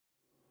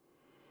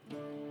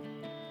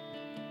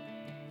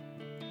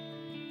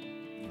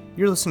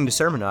You're listening to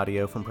sermon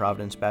audio from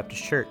Providence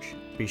Baptist Church.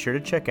 Be sure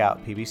to check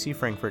out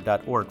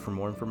pbcfrankfurt.org for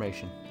more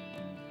information.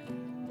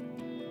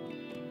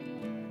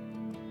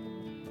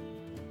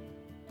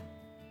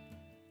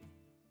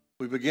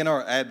 We begin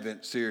our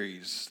Advent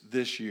series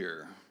this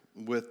year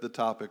with the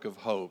topic of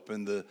hope.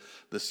 And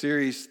the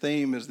series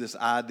theme is this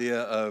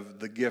idea of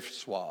the gift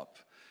swap.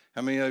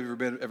 How many of you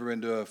have ever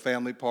been to a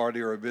family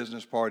party or a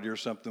business party or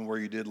something where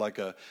you did like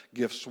a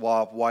gift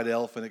swap, white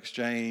elephant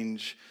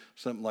exchange,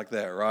 something like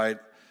that, right?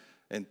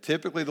 And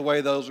typically the way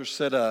those are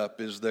set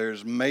up is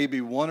there's maybe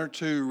one or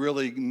two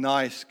really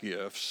nice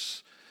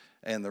gifts,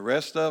 and the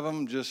rest of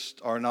them just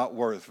are not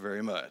worth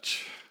very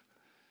much.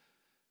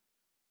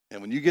 And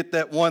when you get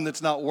that one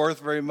that's not worth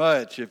very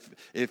much,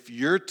 if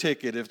your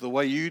ticket, if the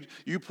way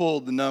you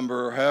pulled the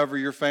number, or however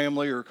your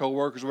family or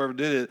coworkers, whoever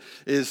did it,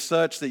 is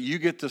such that you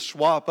get to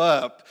swap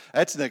up,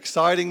 that's an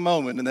exciting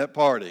moment in that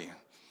party.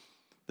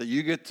 That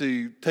you get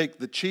to take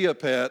the Chia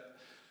Pet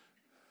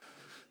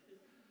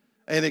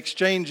and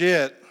exchange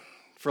it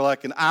for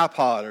like an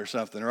iPod or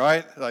something,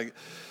 right? Like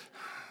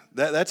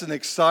that's an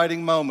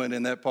exciting moment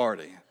in that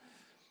party.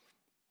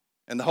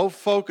 And the whole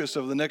focus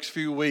of the next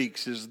few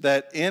weeks is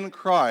that in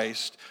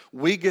Christ,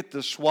 we get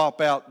to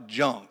swap out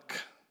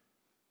junk.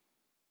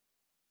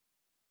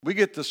 We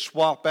get to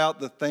swap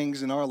out the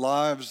things in our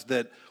lives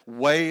that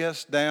weigh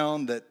us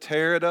down, that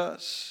tear at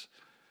us.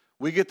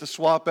 We get to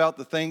swap out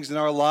the things in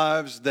our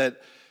lives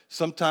that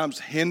sometimes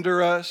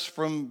hinder us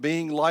from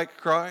being like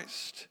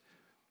Christ.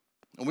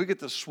 And we get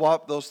to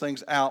swap those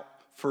things out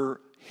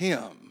for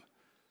Him.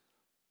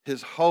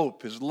 His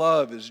hope, His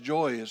love, His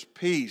joy, His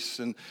peace.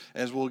 And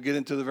as we'll get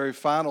into the very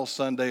final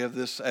Sunday of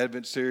this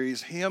Advent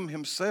series, Him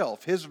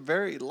Himself, His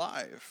very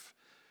life.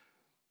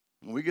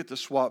 And we get to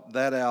swap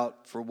that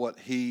out for what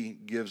He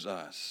gives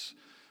us.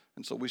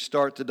 And so we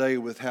start today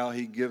with how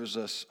He gives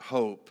us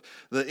hope.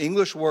 The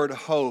English word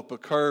hope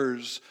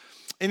occurs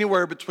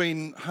anywhere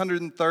between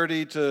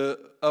 130 to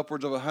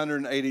upwards of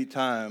 180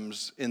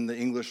 times in the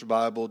English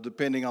Bible,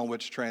 depending on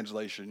which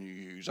translation you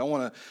use. I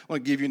want to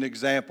give you an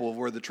example of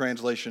where the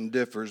translation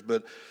differs,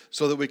 but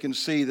so that we can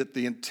see that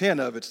the intent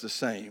of it's the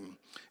same.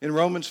 In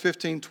Romans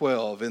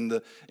 15:12, in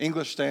the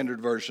English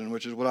Standard Version,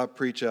 which is what I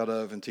preach out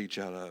of and teach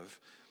out of,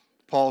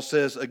 Paul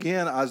says,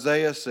 again,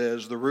 Isaiah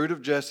says, the root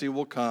of Jesse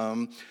will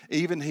come,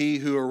 even he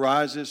who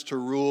arises to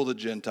rule the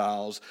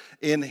Gentiles.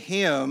 In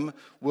him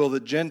will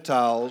the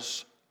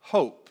Gentiles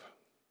hope.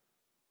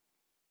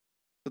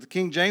 But the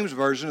King James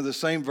Version of the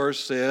same verse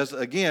says,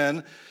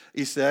 again,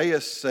 Isaiah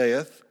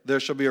saith, there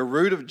shall be a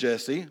root of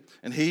Jesse,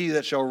 and he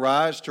that shall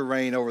rise to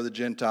reign over the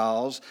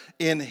Gentiles,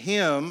 in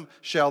him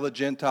shall the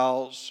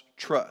Gentiles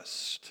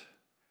trust.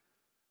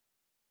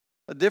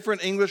 A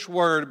different English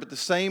word, but the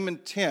same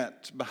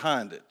intent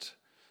behind it.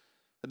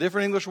 A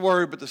different English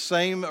word, but the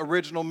same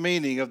original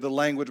meaning of the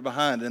language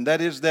behind it. And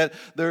that is that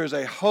there is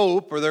a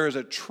hope or there is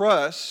a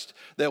trust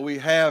that we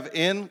have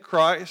in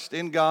Christ,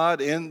 in God,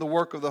 in the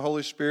work of the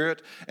Holy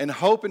Spirit. And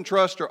hope and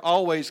trust are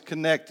always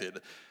connected.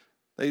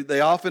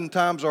 They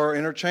oftentimes are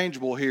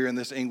interchangeable here in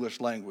this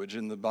English language,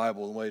 in the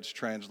Bible, the way it's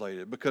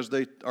translated, because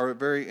they are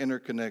very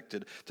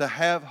interconnected. To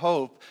have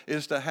hope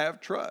is to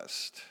have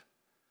trust.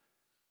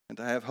 And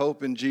to have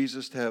hope in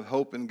Jesus, to have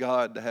hope in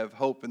God, to have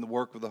hope in the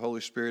work of the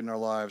Holy Spirit in our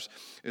lives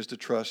is to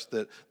trust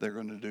that they're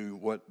going to do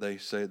what they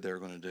said they're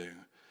going to do.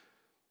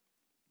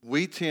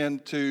 We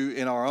tend to,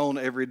 in our own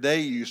everyday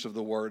use of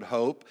the word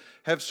hope,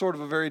 have sort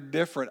of a very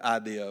different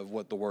idea of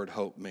what the word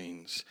hope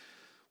means.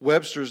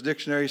 Webster's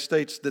dictionary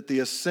states that the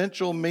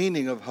essential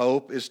meaning of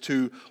hope is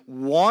to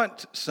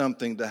want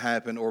something to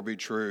happen or be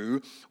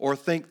true, or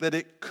think that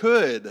it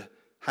could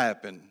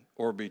happen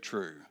or be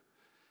true.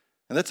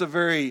 And that's a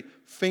very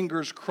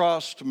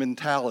fingers-crossed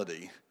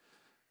mentality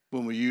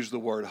when we use the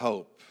word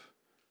hope.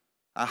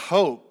 I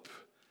hope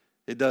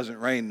it doesn't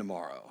rain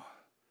tomorrow.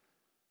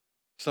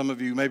 Some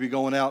of you may be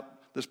going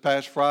out this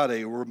past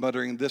Friday were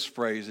muttering this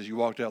phrase as you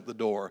walked out the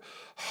door.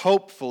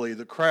 Hopefully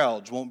the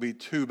crowds won't be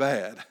too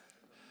bad.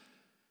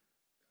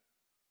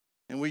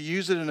 And we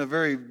use it in a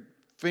very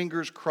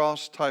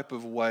fingers-crossed type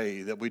of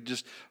way that we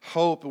just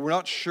hope. We're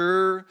not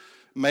sure.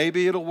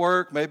 Maybe it'll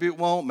work, maybe it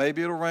won't,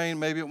 maybe it'll rain,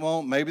 maybe it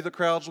won't, maybe the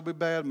crowds will be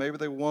bad, maybe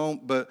they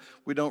won't, but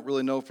we don't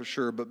really know for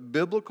sure. But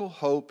biblical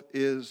hope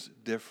is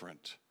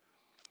different.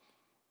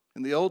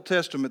 In the Old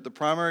Testament, the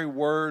primary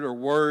word or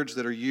words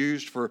that are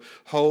used for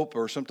hope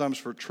or sometimes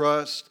for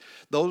trust,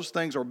 those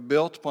things are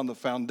built upon the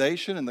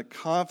foundation and the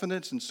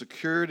confidence and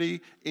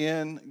security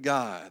in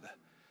God.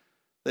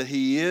 That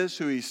He is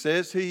who He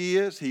says He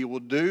is, He will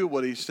do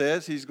what He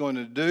says He's going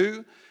to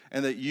do,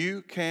 and that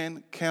you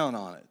can count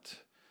on it.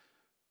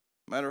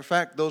 Matter of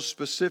fact, those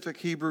specific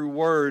Hebrew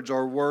words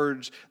are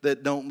words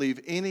that don't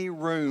leave any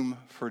room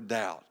for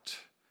doubt.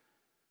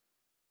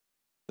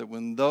 That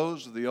when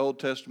those of the Old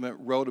Testament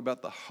wrote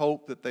about the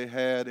hope that they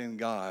had in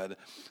God,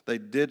 they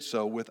did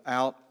so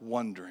without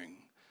wondering,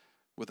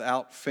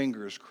 without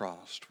fingers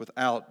crossed,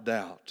 without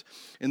doubt.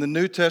 In the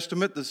New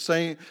Testament,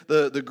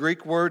 the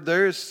Greek word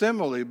there is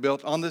similarly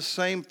built on this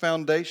same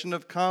foundation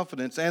of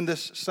confidence and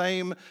this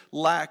same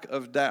lack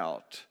of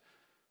doubt.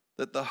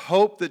 That the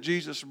hope that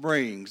Jesus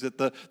brings, that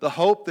the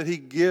hope that he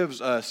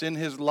gives us in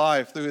his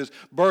life through his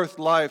birth,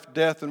 life,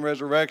 death, and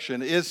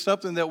resurrection is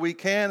something that we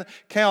can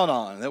count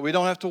on, that we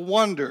don't have to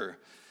wonder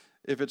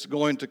if it's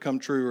going to come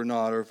true or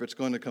not, or if it's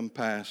going to come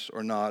pass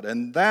or not.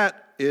 And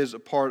that is a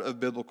part of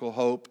biblical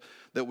hope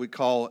that we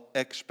call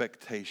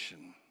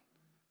expectation.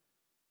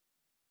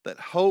 That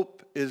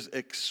hope is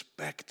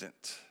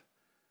expectant.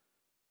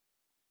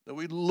 That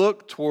we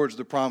look towards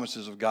the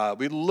promises of God.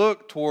 We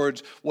look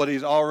towards what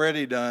he's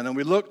already done, and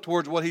we look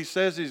towards what he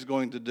says he's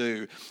going to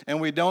do.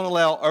 And we don't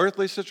allow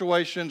earthly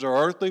situations or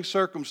earthly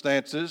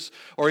circumstances,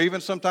 or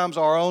even sometimes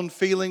our own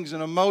feelings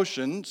and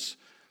emotions,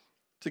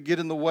 to get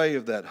in the way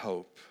of that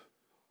hope.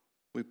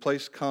 We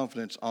place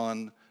confidence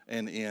on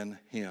and in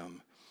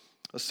him.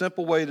 A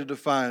simple way to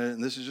define it,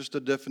 and this is just a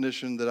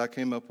definition that I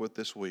came up with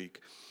this week,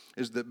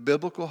 is that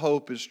biblical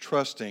hope is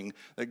trusting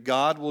that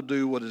God will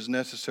do what is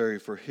necessary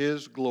for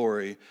his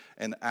glory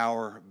and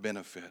our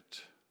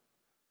benefit.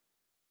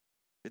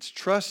 It's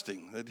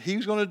trusting that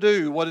he's going to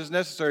do what is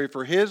necessary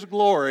for his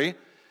glory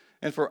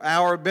and for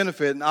our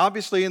benefit. And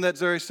obviously, in that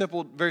very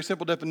simple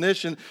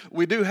definition,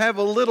 we do have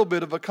a little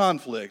bit of a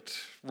conflict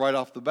right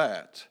off the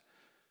bat.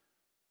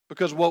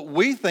 Because what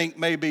we think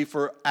may be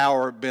for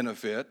our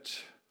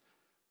benefit,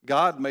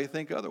 God may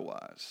think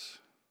otherwise.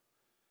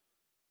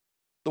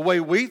 The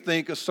way we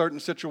think a certain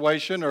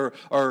situation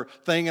or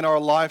thing in our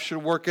life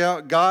should work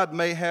out, God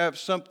may have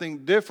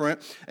something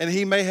different, and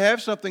he may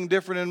have something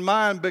different in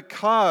mind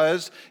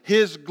because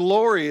his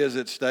glory is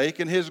at stake,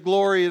 and his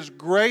glory is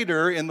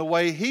greater in the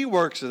way he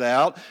works it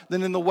out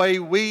than in the way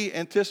we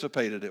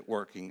anticipated it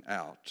working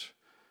out.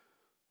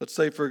 Let's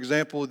say, for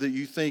example, that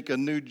you think a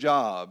new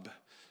job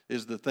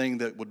is the thing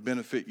that would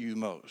benefit you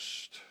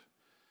most.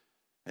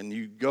 And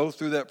you go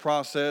through that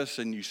process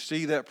and you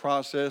see that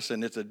process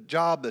and it's a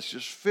job that's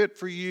just fit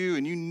for you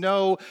and you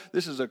know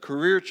this is a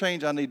career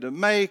change I need to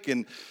make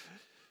and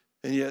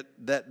yet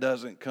that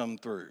doesn't come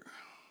through.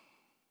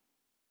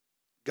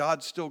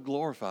 God's still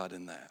glorified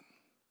in that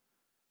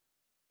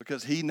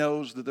because he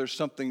knows that there's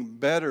something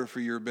better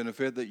for your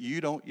benefit that you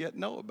don't yet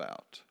know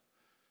about.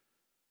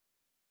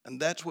 And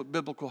that's what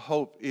biblical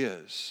hope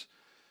is.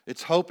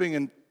 It's hoping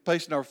and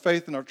placing our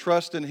faith and our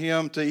trust in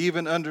him to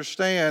even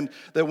understand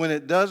that when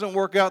it doesn't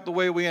work out the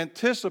way we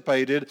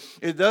anticipated,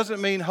 it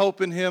doesn't mean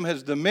hope in him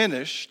has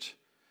diminished.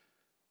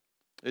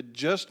 It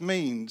just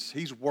means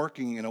he's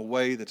working in a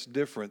way that's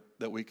different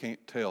that we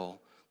can't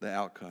tell the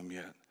outcome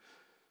yet.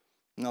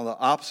 Now, the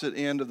opposite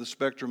end of the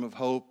spectrum of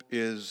hope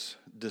is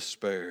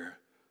despair.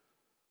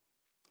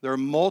 There are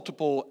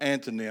multiple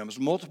antonyms,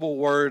 multiple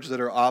words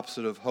that are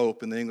opposite of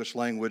hope in the English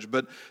language,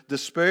 but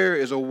despair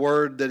is a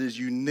word that is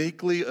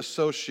uniquely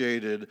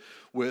associated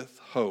with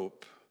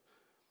hope.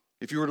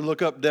 If you were to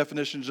look up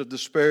definitions of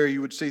despair,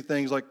 you would see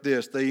things like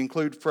this. They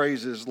include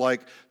phrases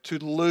like to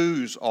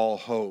lose all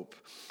hope,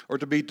 or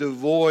to be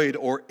devoid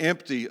or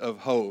empty of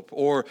hope,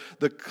 or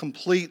the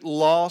complete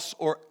loss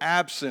or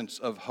absence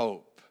of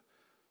hope.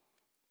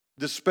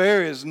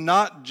 Despair is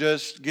not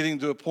just getting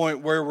to a point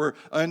where we're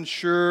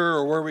unsure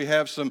or where we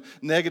have some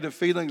negative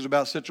feelings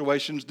about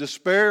situations.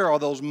 Despair are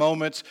those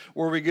moments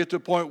where we get to a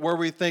point where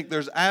we think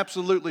there's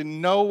absolutely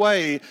no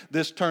way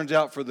this turns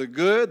out for the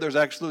good. There's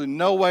absolutely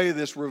no way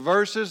this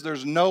reverses.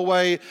 There's no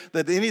way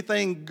that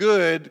anything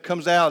good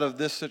comes out of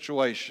this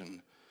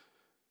situation.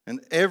 And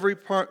every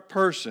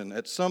person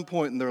at some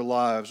point in their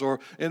lives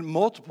or in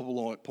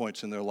multiple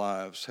points in their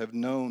lives have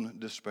known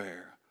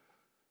despair.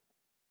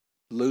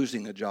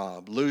 Losing a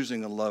job,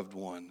 losing a loved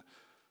one,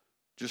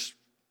 just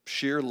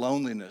sheer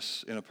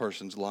loneliness in a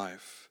person's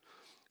life,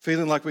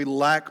 feeling like we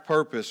lack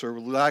purpose or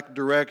lack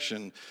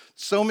direction.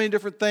 So many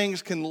different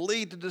things can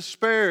lead to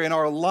despair in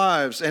our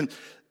lives, and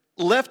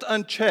left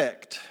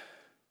unchecked,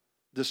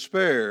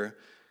 despair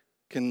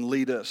can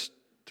lead us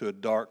to a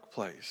dark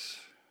place.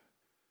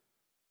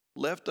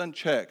 Left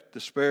unchecked,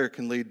 despair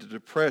can lead to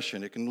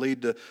depression. It can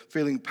lead to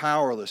feeling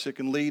powerless. It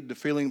can lead to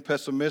feeling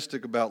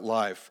pessimistic about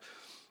life.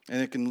 And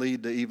it can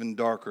lead to even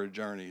darker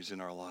journeys in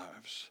our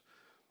lives.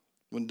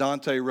 When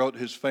Dante wrote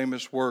his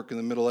famous work in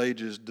the Middle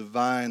Ages,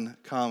 Divine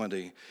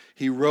Comedy,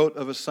 he wrote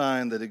of a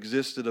sign that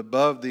existed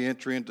above the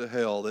entry into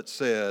hell that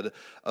said,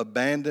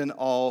 "Abandon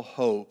all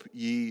hope,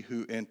 ye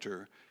who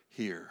enter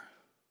here."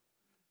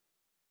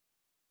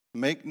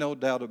 Make no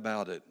doubt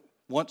about it.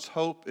 Once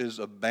hope is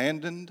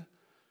abandoned,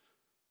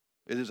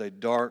 it is a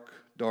dark,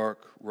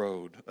 dark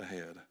road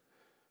ahead.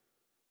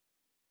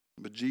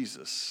 But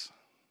Jesus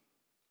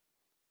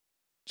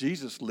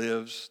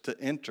lives to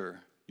enter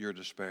your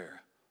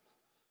despair.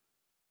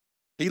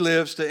 He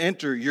lives to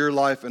enter your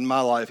life and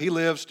my life. He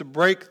lives to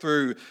break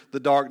through the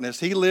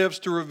darkness. He lives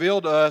to reveal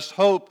to us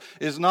hope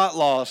is not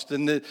lost.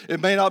 And it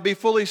may not be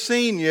fully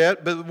seen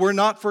yet, but we're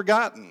not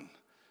forgotten.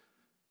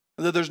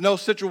 That there's no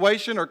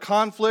situation or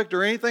conflict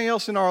or anything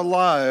else in our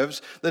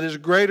lives that is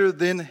greater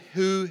than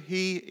who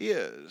he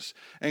is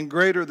and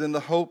greater than the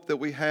hope that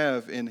we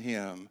have in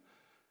him.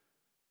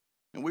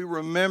 And we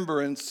remember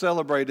and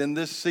celebrate in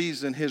this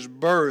season his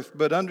birth,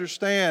 but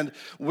understand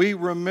we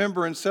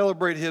remember and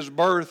celebrate his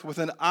birth with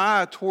an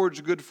eye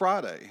towards Good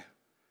Friday.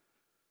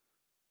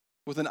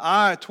 with an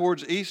eye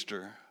towards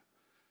Easter,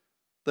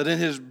 that in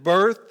his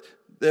birth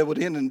that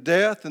would end in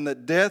death, and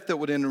that death that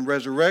would end in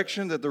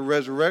resurrection, that the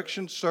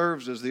resurrection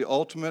serves as the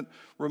ultimate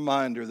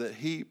reminder that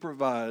he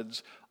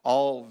provides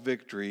all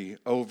victory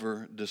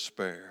over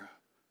despair.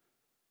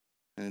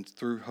 And it's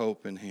through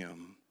hope in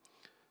him.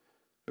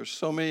 There's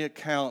so many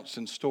accounts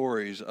and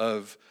stories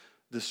of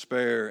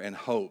despair and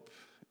hope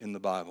in the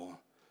Bible.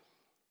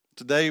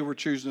 Today we're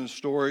choosing a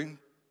story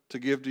to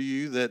give to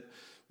you that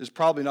is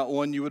probably not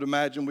one you would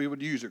imagine we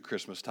would use at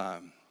Christmas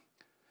time.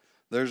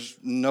 There's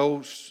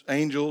no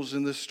angels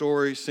in this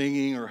story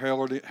singing or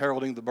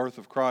heralding the birth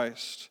of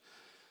Christ.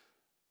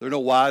 There are no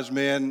wise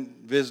men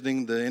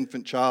visiting the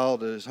infant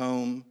child at his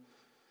home.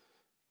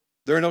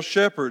 There are no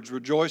shepherds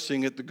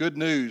rejoicing at the good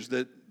news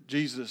that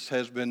Jesus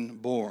has been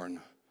born.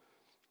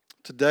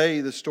 Today,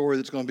 the story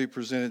that's going to be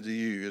presented to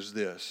you is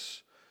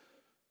this,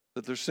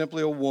 that there's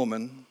simply a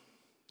woman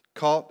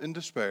caught in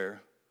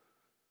despair,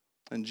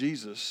 and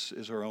Jesus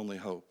is her only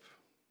hope.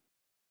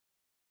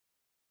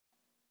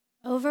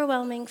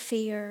 Overwhelming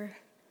fear,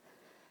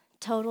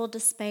 total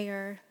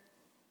despair,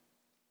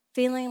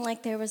 feeling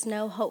like there was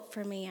no hope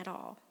for me at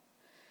all.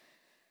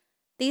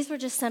 These were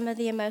just some of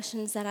the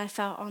emotions that I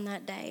felt on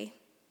that day.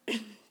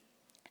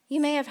 You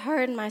may have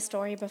heard my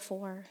story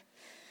before,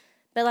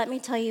 but let me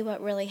tell you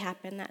what really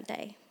happened that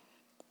day.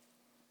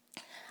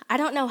 I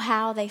don't know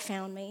how they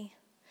found me.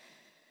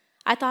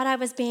 I thought I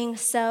was being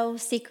so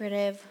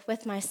secretive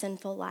with my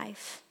sinful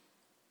life.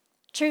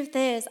 Truth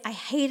is, I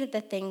hated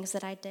the things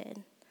that I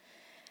did.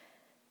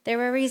 There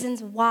were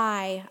reasons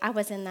why I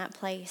was in that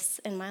place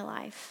in my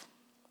life.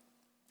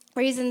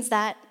 Reasons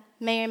that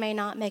may or may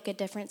not make a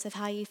difference of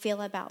how you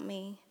feel about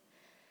me.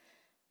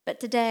 But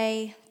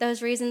today,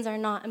 those reasons are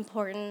not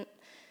important,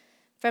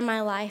 for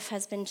my life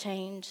has been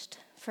changed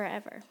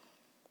forever.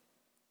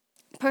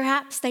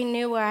 Perhaps they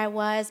knew where I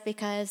was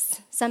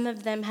because some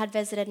of them had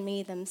visited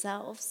me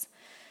themselves.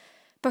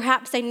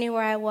 Perhaps they knew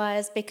where I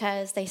was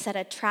because they set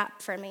a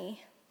trap for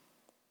me.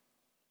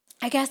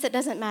 I guess it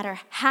doesn't matter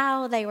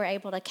how they were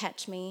able to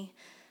catch me,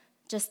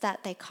 just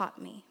that they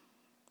caught me.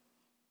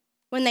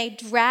 When they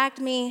dragged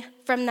me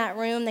from that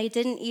room, they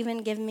didn't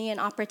even give me an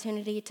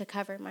opportunity to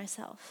cover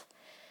myself.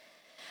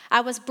 I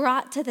was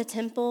brought to the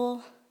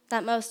temple,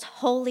 that most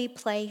holy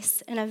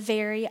place, in a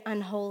very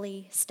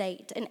unholy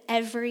state, and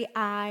every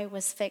eye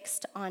was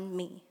fixed on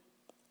me.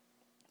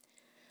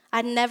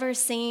 I'd never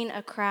seen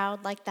a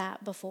crowd like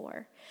that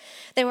before.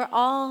 They were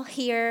all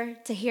here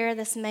to hear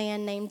this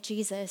man named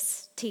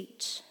Jesus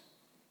teach.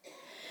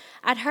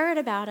 I'd heard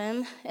about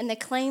him and the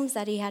claims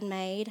that he had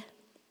made,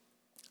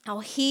 how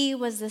he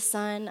was the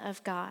Son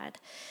of God.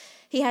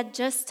 He had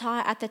just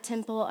taught at the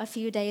temple a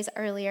few days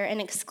earlier and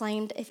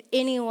exclaimed if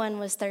anyone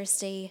was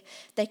thirsty,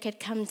 they could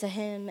come to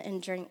him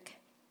and drink.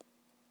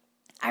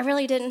 I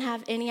really didn't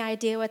have any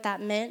idea what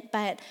that meant,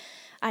 but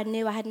I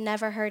knew I had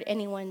never heard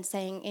anyone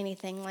saying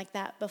anything like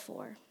that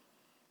before.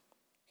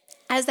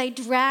 As they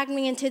dragged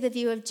me into the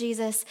view of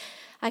Jesus,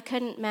 I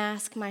couldn't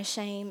mask my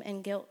shame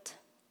and guilt.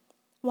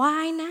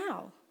 Why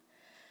now?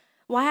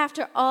 Why,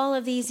 after all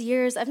of these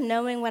years of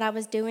knowing what I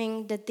was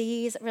doing, did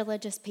these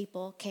religious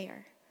people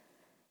care?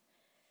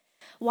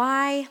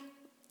 Why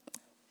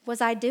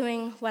was I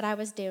doing what I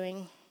was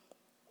doing?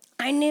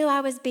 I knew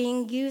I was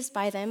being used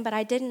by them, but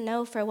I didn't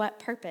know for what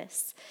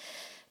purpose.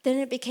 Then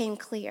it became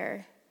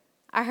clear.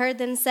 I heard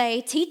them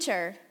say,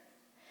 "Teacher,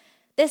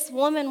 this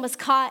woman was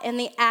caught in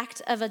the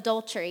act of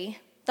adultery.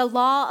 The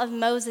law of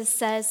Moses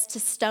says to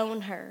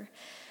stone her.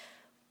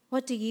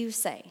 What do you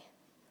say?"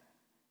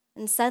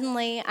 And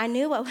suddenly, I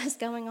knew what was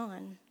going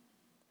on.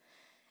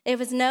 It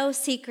was no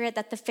secret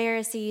that the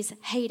Pharisees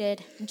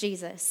hated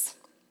Jesus.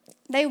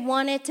 They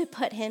wanted to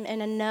put him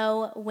in a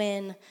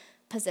no-win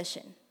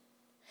position.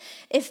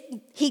 If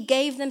he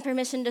gave them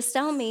permission to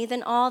stone me,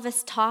 then all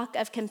this talk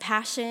of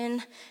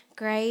compassion,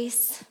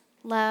 grace,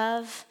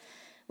 love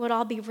would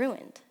all be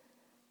ruined.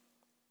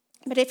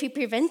 But if he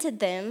prevented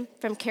them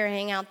from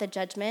carrying out the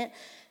judgment,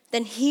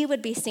 then he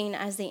would be seen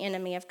as the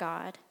enemy of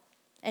God.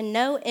 And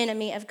no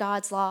enemy of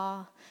God's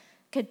law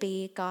could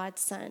be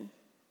God's son.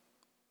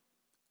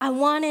 I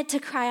wanted to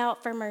cry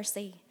out for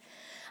mercy.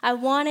 I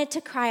wanted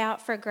to cry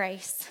out for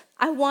grace.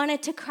 I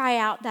wanted to cry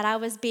out that I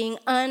was being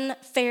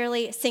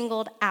unfairly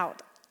singled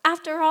out.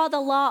 After all, the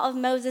law of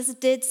Moses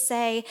did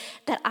say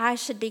that I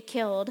should be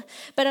killed,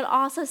 but it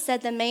also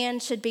said the man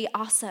should be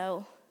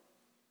also.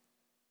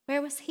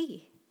 Where was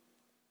he?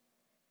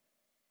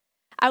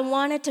 I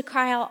wanted to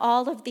cry out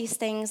all of these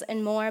things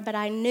and more, but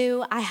I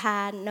knew I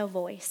had no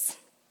voice.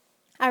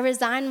 I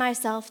resigned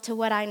myself to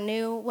what I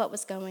knew what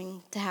was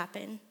going to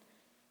happen.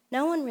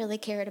 No one really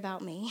cared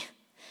about me.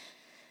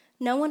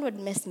 No one would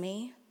miss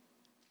me.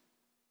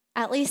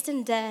 At least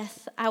in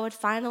death, I would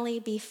finally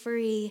be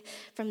free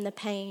from the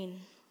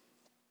pain.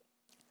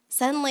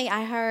 Suddenly,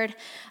 I heard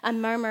a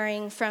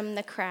murmuring from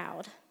the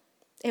crowd.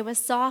 It was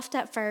soft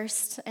at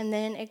first, and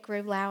then it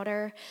grew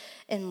louder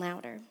and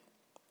louder.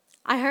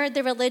 I heard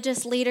the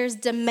religious leaders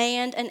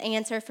demand an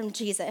answer from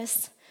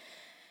Jesus.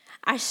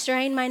 I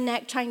strained my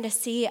neck trying to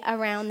see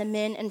around the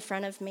men in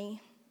front of me.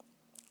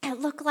 At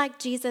looked like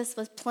Jesus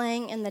was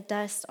playing in the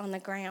dust on the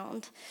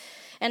ground.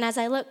 And as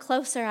I looked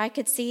closer, I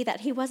could see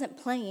that he wasn't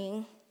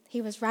playing,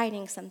 he was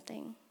writing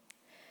something.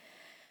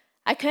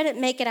 I couldn't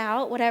make it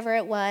out, whatever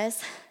it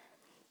was,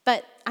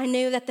 but I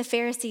knew that the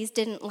Pharisees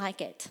didn't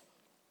like it.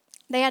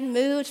 They had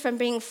moved from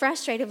being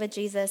frustrated with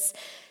Jesus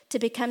to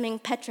becoming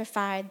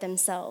petrified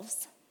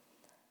themselves.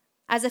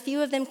 As a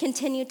few of them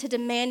continued to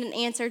demand an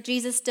answer,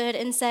 Jesus stood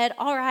and said,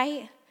 "All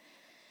right,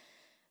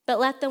 but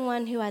let the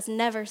one who has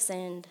never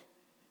sinned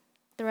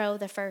throw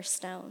the first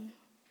stone."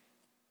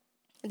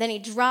 Then he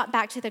dropped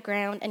back to the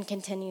ground and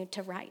continued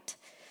to write.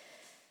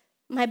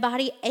 My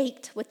body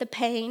ached with the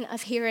pain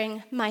of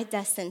hearing my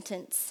death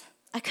sentence.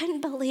 I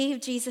couldn't believe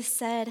Jesus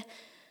said,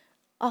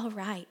 "All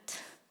right."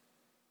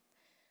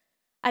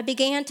 I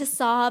began to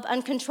sob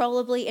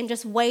uncontrollably and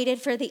just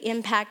waited for the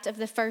impact of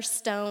the first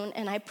stone,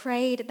 and I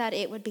prayed that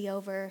it would be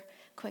over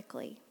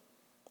quickly.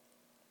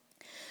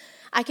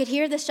 I could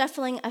hear the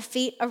shuffling of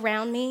feet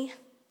around me,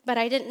 but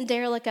I didn't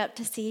dare look up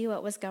to see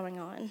what was going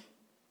on.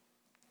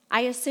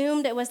 I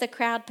assumed it was the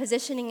crowd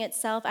positioning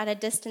itself at a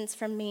distance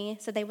from me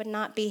so they would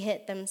not be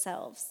hit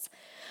themselves.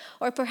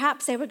 Or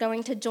perhaps they were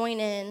going to join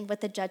in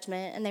with the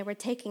judgment and they were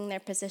taking their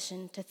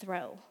position to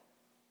throw.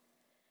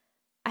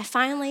 I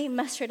finally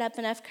mustered up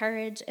enough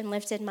courage and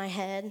lifted my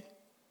head,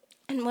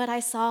 and what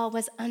I saw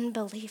was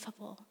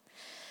unbelievable.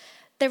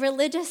 The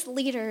religious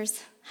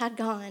leaders had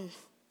gone.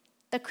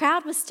 The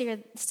crowd was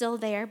still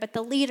there, but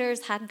the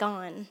leaders had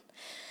gone.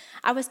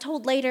 I was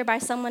told later by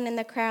someone in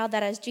the crowd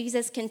that as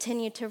Jesus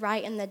continued to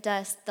write in the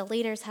dust, the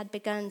leaders had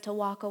begun to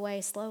walk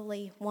away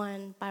slowly,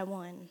 one by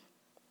one.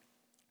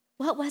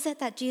 What was it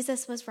that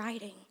Jesus was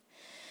writing?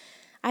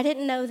 I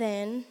didn't know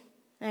then,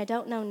 and I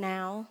don't know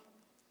now,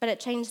 but it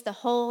changed the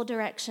whole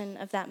direction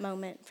of that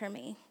moment for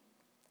me.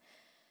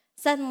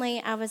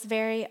 Suddenly, I was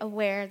very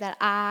aware that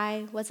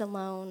I was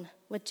alone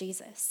with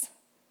Jesus.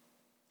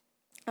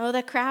 Oh,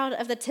 the crowd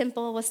of the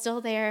temple was still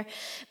there,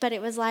 but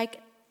it was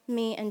like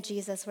me and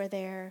Jesus were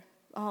there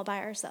all by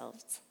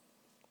ourselves.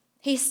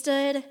 He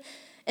stood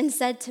and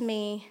said to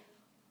me,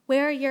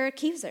 "Where are your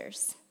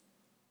accusers?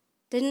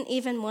 Didn't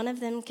even one of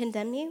them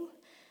condemn you?"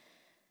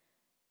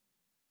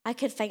 I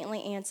could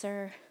faintly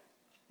answer,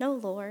 "No,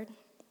 Lord."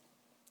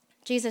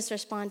 Jesus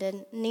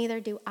responded,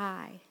 "Neither do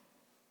I.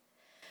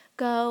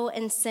 Go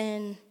and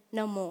sin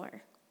no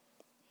more."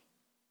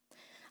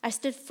 I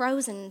stood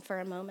frozen for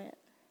a moment.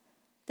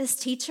 This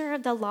teacher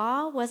of the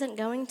law wasn't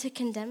going to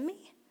condemn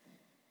me?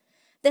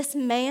 This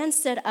man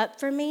stood up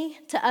for me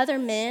to other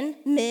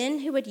men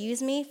who would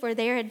use me for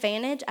their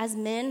advantage as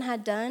men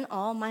had done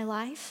all my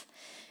life,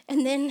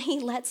 and then he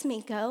lets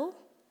me go?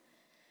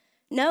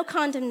 No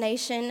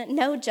condemnation,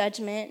 no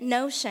judgment,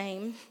 no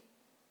shame.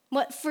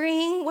 What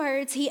freeing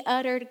words he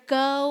uttered,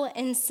 "Go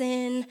and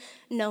sin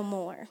no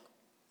more."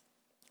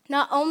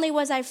 Not only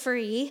was I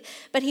free,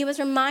 but he was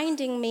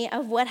reminding me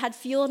of what had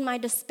fueled my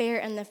despair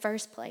in the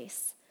first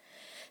place.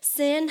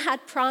 Sin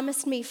had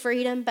promised me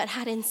freedom, but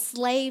had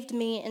enslaved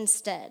me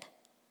instead.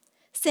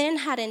 Sin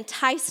had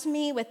enticed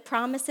me with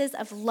promises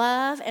of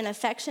love and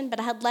affection,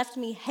 but had left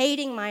me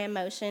hating my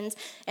emotions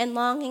and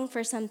longing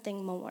for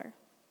something more.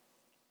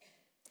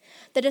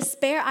 The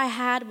despair I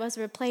had was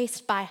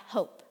replaced by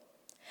hope.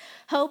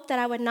 Hope that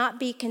I would not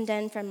be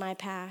condemned from my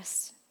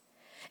past,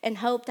 and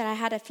hope that I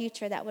had a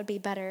future that would be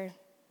better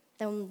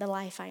than the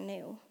life I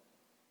knew.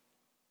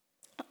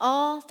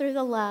 All through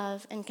the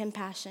love and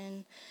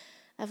compassion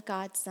of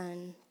God's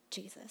Son,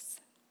 Jesus.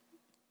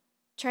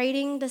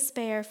 Trading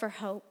despair for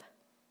hope.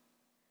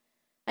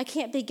 I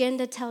can't begin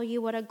to tell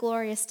you what a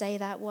glorious day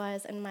that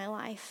was in my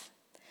life,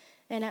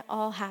 and it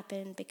all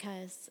happened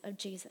because of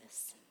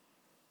Jesus.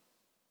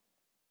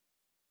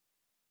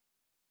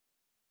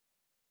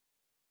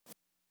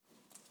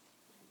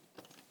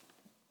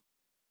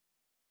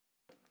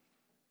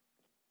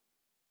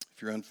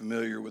 If you're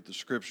unfamiliar with the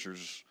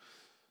scriptures,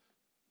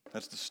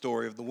 that's the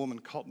story of the woman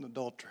caught in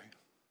adultery.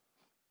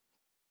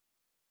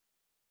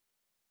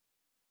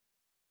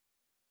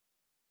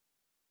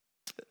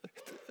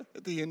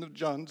 At the end of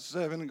John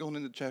 7 and going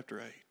into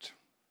chapter 8,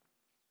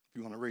 if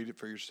you want to read it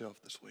for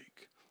yourself this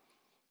week.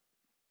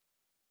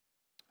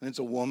 And it's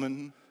a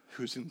woman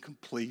who's in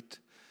complete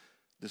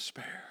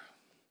despair.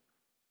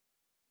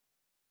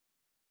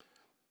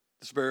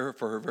 Despair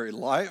for her very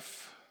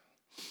life.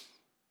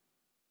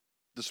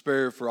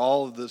 Despair for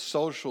all of the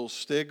social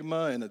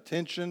stigma and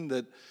attention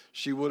that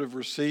she would have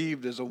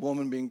received as a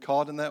woman being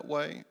caught in that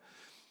way.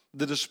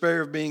 The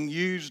despair of being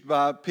used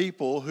by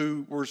people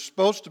who were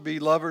supposed to be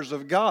lovers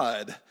of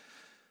God,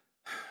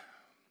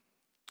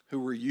 who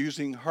were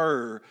using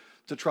her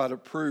to try to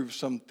prove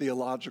some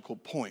theological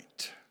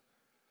point.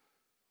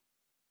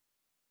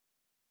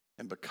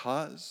 And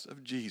because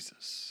of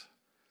Jesus,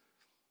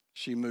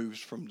 she moves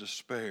from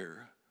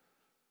despair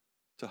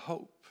to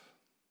hope.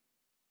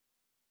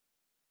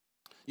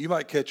 You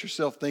might catch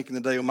yourself thinking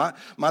today, well,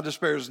 my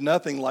despair is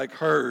nothing like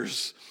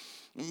hers.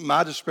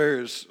 My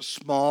despair is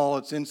small,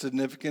 it's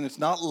insignificant, it's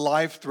not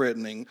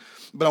life-threatening.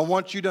 But I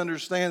want you to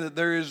understand that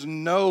there is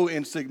no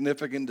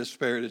insignificant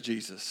despair to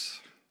Jesus.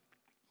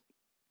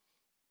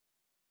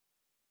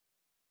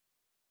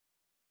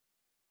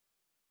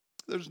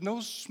 there's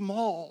no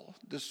small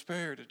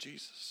despair to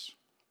Jesus.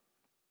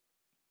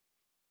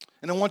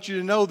 And I want you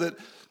to know that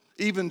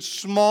even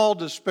small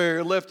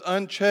despair left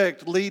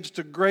unchecked leads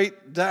to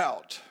great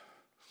doubt.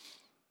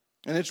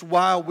 And it's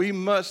why we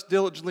must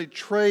diligently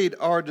trade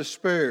our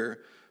despair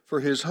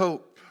for his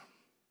hope.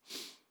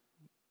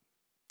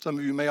 Some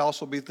of you may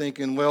also be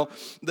thinking, well,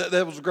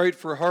 that was great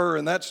for her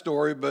in that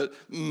story, but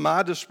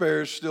my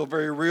despair is still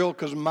very real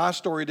because my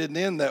story didn't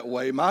end that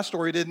way. My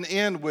story didn't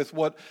end with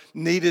what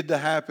needed to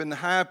happen.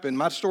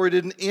 My story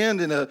didn't end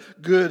in a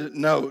good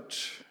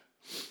note.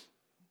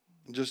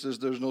 Just as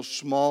there's no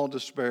small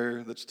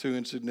despair that's too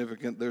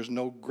insignificant, there's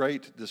no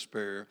great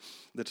despair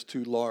that's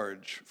too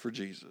large for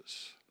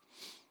Jesus.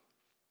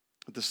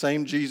 But the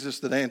same Jesus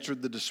that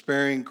answered the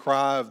despairing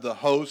cry of the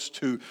host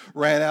who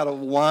ran out of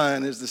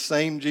wine is the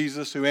same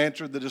Jesus who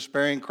answered the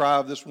despairing cry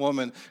of this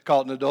woman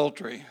caught in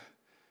adultery.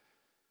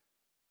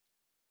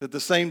 That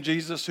the same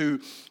Jesus who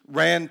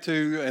ran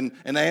to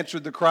and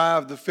answered the cry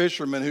of the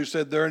fishermen who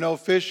said, there are no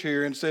fish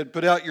here, and said,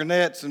 put out your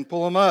nets and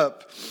pull them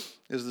up,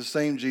 is the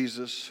same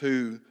Jesus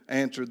who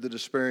answered the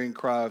despairing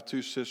cry of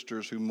two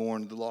sisters who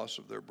mourned the loss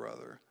of their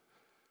brother.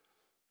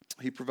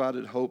 He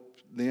provided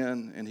hope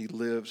then, and he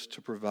lives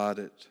to provide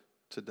it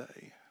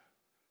today.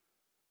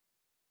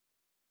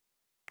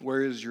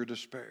 Where is your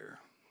despair?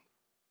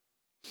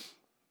 You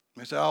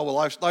may say, oh, well,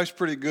 life's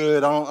pretty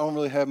good. I don't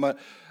really have much.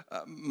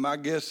 My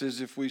guess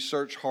is if we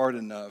search hard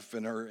enough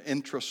and are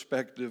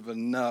introspective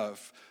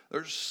enough,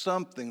 there's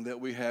something that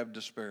we have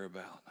despair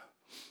about.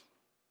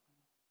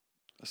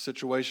 A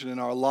situation in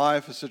our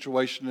life, a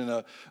situation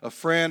in a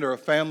friend or a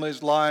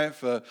family's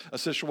life, a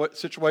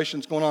situation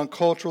that's going on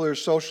culturally or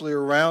socially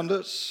around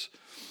us.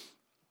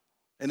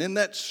 And in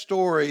that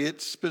story,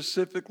 it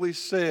specifically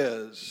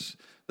says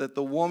that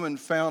the woman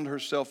found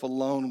herself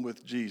alone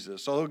with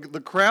Jesus. So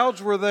the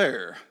crowds were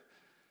there,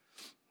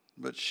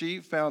 but she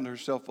found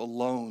herself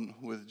alone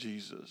with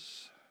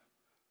Jesus.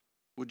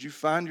 Would you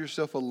find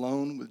yourself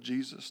alone with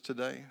Jesus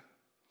today?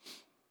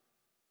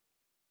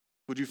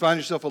 Would you find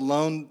yourself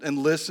alone and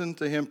listen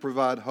to him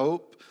provide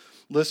hope,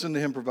 listen to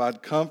him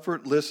provide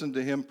comfort, listen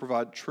to him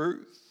provide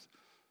truth?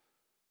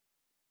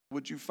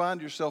 Would you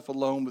find yourself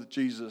alone with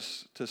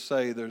Jesus to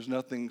say there's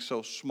nothing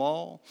so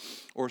small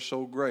or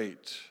so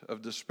great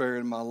of despair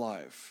in my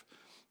life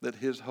that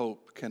his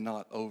hope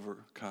cannot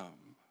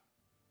overcome?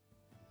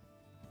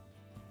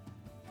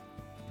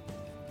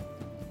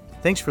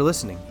 Thanks for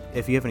listening.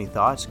 If you have any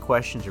thoughts,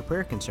 questions, or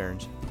prayer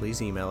concerns,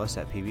 please email us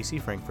at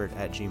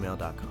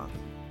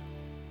pbcfrankfurt@gmail.com.